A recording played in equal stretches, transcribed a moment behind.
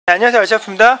네, 안녕하세요.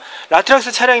 알씨라이프입니다.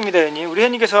 라트락스 차량입니다. 형님. 우리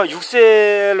형님께서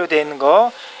 6셀로 되어 있는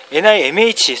거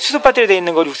NIMH 수소 배터리 되어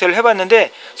있는 거 6셀을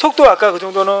해봤는데 속도 아까 그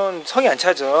정도는 성이 안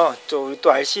차죠. 또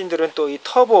RC인들은 또 이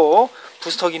터보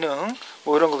부스터 기능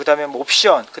뭐 이런 거, 그 다음에 뭐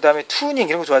옵션, 그 다음에 튜닝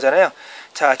이런 거 좋아하잖아요.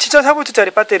 자,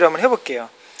 74V짜리 배터리로 한번 해볼게요.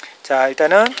 자,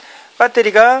 일단은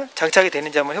배터리가 장착이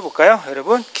되는지 한번 해볼까요?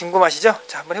 여러분 궁금하시죠?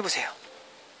 자, 한번 해보세요.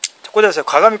 자, 꽂아주세요.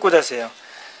 과감히 꽂아주세요.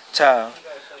 자,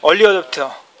 얼리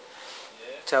어댑터.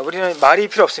 자, 우리는 말이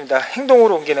필요 없습니다.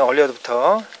 행동으로 옮기는 얼리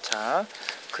어댑터. 자,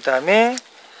 그 다음에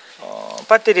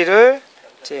배터리를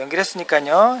이제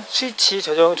연결했으니까요. 스위치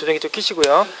조정기 좀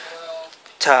켜시고요.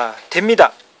 자,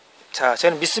 됩니다. 자,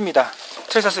 저는 믿습니다.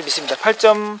 트랙사스 믿습니다.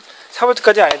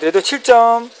 8.4V까지 안 해더라도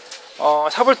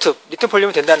 7.4V 리튬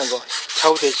폴리면 된다는 거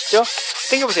좌우 되시죠?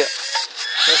 당겨보세요.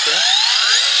 이렇게.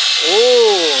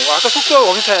 오, 아까 속도가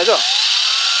엄청 차야죠?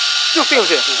 쭉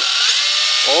당겨보세요.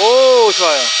 오,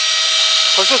 좋아요.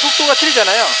 벌써 속도가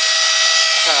틀리잖아요.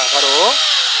 자, 바로.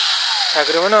 자,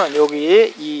 그러면은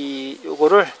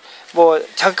요거를 뭐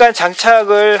잠깐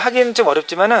장착을 하기는 좀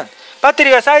어렵지만은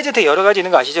배터리가 사이즈 되게 여러 가지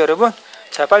있는 거 아시죠, 여러분?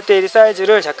 자, 배터리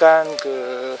사이즈를 잠깐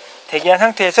대기한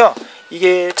상태에서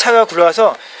이게 차가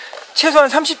굴러와서 최소한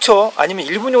 30초 아니면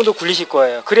 1분 정도 굴리실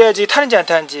거예요. 그래야지 타는지 안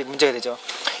타는지 문제가 되죠.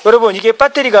 여러분, 이게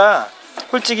배터리가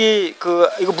솔직히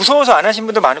이거 무서워서 안 하신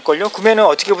분들 많을걸요. 구매는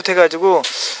어떻게부터 해가지고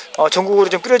전국으로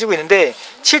좀 뿌려지고 있는데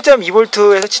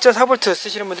 7.2V에서 7.4V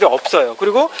쓰시는 분들이 없어요.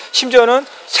 그리고 심지어는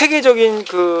세계적인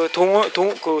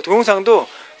동영상도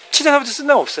 7.4V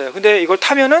쓴다고 없어요. 근데 이걸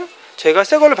타면은 저희가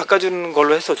새 걸로 바꿔주는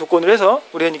걸로 해서 조건을 해서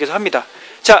우리 회원님께서 합니다.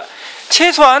 자,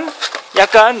 최소한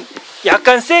약간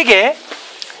세게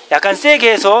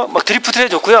해서 막 드리프트를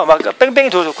해줬고요. 막 뺑뺑이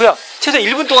돌려줬고요. 최소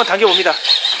 1분 동안 당겨봅니다.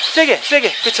 세게,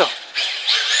 그쵸?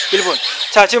 1분.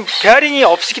 자, 지금 베어링이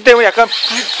없기 때문에 약간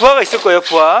부하가 있을 거예요,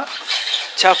 부하.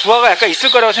 자, 부하가 약간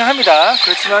있을 거라고 생각합니다.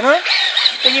 그렇지만은,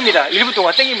 땡깁니다. 1분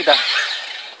동안 땡깁니다.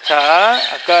 자,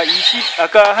 아까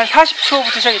한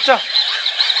 40초부터 시작했죠?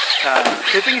 자,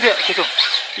 계속 땡기세요, 계속.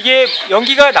 이게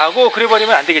연기가 나고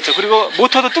그래버리면 안 되겠죠. 그리고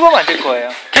모터도 뜨거우면 안 될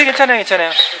거예요.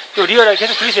 괜찮아요. 또 리얼하게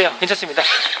계속 굴리세요. 괜찮습니다.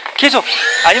 계속.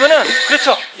 아니면은,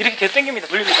 그렇죠. 이렇게 계속 땡깁니다.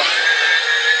 돌립니다.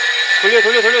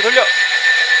 돌려.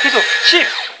 계속. 10,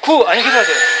 9, 아니, 계속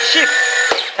하세요. 10,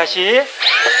 다시.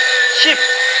 10,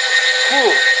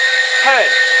 9, 8,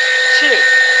 7,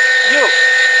 6, 5,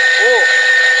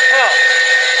 4,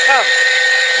 3,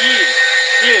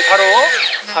 2, 1.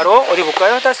 바로, 어디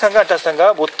볼까요? 따뜻한가, 안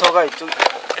따뜻한가? 모터가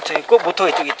이쪽에 있고, 모터가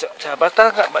이쪽에 있죠. 자,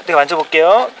 내가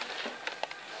만져볼게요.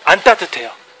 안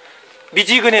따뜻해요.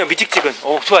 미지근해요, 미직지근.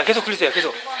 오, 좋아요. 계속 굴리세요,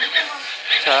 계속.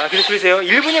 자, 계속 굴리세요.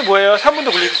 1분이 뭐예요?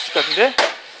 3분도 굴릴 수 있을 것 같은데?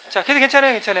 자, 계속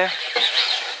괜찮아요.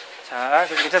 자,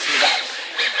 계속 괜찮습니다.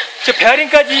 저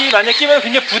베어링까지 만약 끼면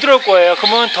굉장히 부드러울 거예요.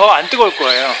 그러면 더 안 뜨거울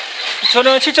거예요.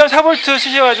 저는 7.4V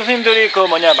쓰셔가지고 선생님들이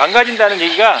망가진다는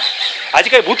얘기가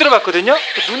아직까지 못 들어봤거든요.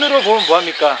 눈으로 보면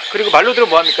뭐합니까? 그리고 말로 들으면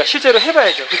뭐합니까? 실제로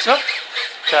해봐야죠. 그쵸?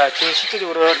 자, 지금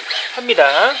실질적으로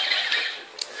합니다.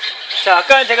 자,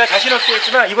 아까 제가 자신 없게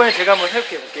했지만 이번에 제가 한번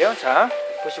해볼게요. 자,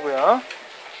 보시고요.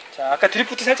 자, 아까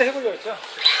드리프트 살짝 해보려고 했죠?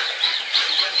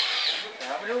 자,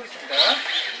 한번 해보겠습니다.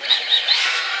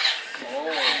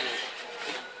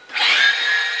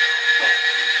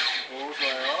 오,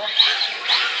 좋아요.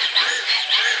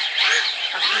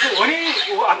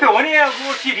 이거 앞에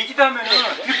원웨이하고 뒤에 리기드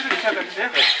하면은 드리프트 괜찮을 것 같은데요?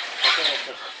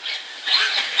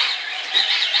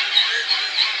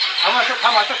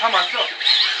 감 왔어.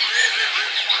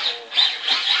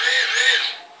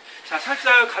 자,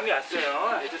 살짝 감이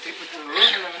왔어요. 이제 드리프트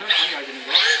하려면 감이 와야 되는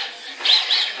거.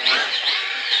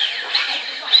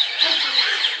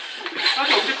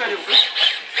 살짝 언제까지 해볼까요?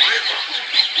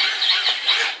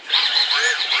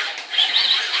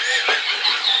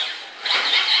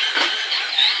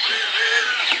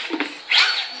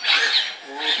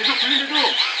 계속 굴리는데도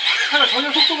차가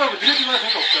전혀 속도가 느려지거나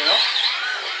그런 거 없어요.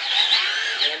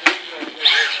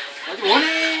 아직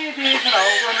원에 대해서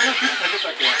나오고 하면은 계속 잘 될 것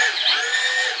같아요.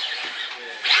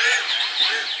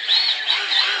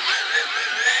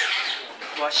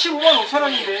 와, 15만 5천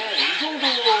원인데 이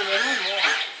정도면은 뭐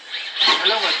잘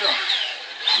나온 것 같죠?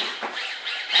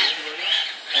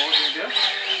 좋은데요?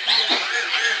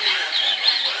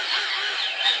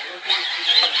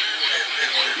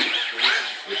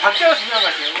 이 박자가 중요한 것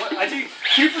같아요. 아직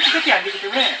드리프트 세팅이 안 되기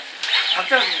때문에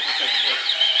박자가 중요해요.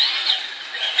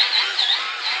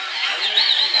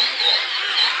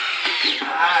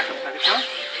 좋다, 그쵸?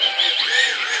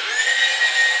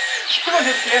 10초만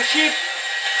해줄게요. 10,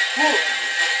 9,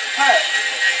 8,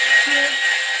 7,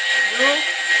 6,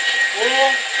 5,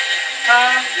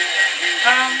 4,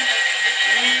 3,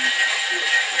 2,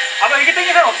 아마 이렇게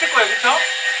땡긴 사람 없을 거예요, 그쵸?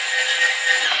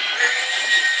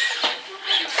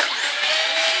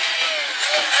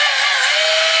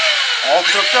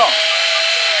 부드럽죠?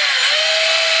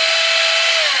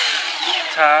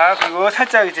 자, 그리고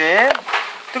살짝 이제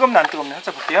뜨겁나 안 뜨겁나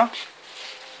살짝 볼게요.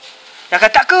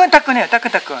 약간 따끈따끈해요.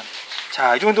 따끈따끈.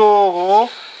 자, 이 정도고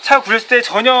차 굴렸을 때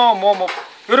전혀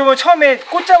여러분 처음에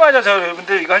꽂자마자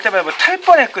여러분들 이거 할 때마다 탈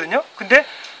뻔했거든요. 근데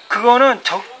그거는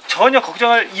전혀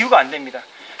걱정할 이유가 안 됩니다.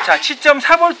 자,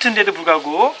 7.4V인데도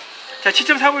불구하고 자,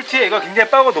 7.4V에 얘가 굉장히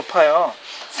파워가 높아요.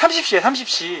 30C에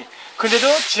 30C.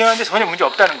 근데도 주행하는데 전혀 문제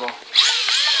없다는 거.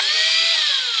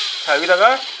 자,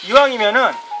 여기다가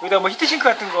이왕이면은 여기다가 히트싱크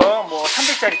같은 거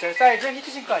 300짜리 있잖아요. 사이즈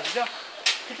히트싱크 아시죠?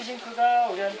 히트싱크가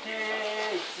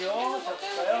우리한테 있죠. 자,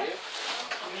 볼까요?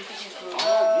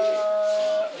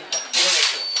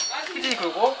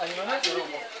 히트싱크고 아니면은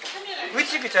이런 거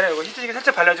히트싱크 있잖아요. 이거 히트싱크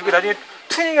살짝 발라주고 나중에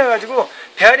튜닝해가지고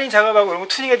베어링 작업하고 이런 거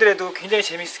튜닝해더라도 굉장히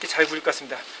재밌게 잘 굴릴 것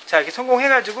같습니다. 자, 이렇게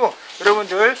성공해가지고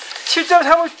여러분들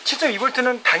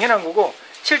 7.2V는 당연한 거고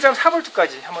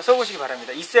 7.4V까지 한번 써보시기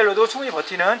바랍니다. 이 셀로도 충분히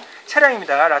버티는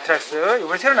차량입니다. 라트락스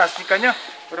이번에 새로 나왔으니까요.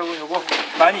 여러분 이거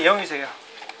많이 이용해주세요.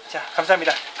 자,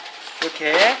 감사합니다.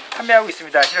 이렇게 판매하고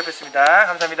있습니다. 알씨라이프였습니다.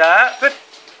 감사합니다. 끝!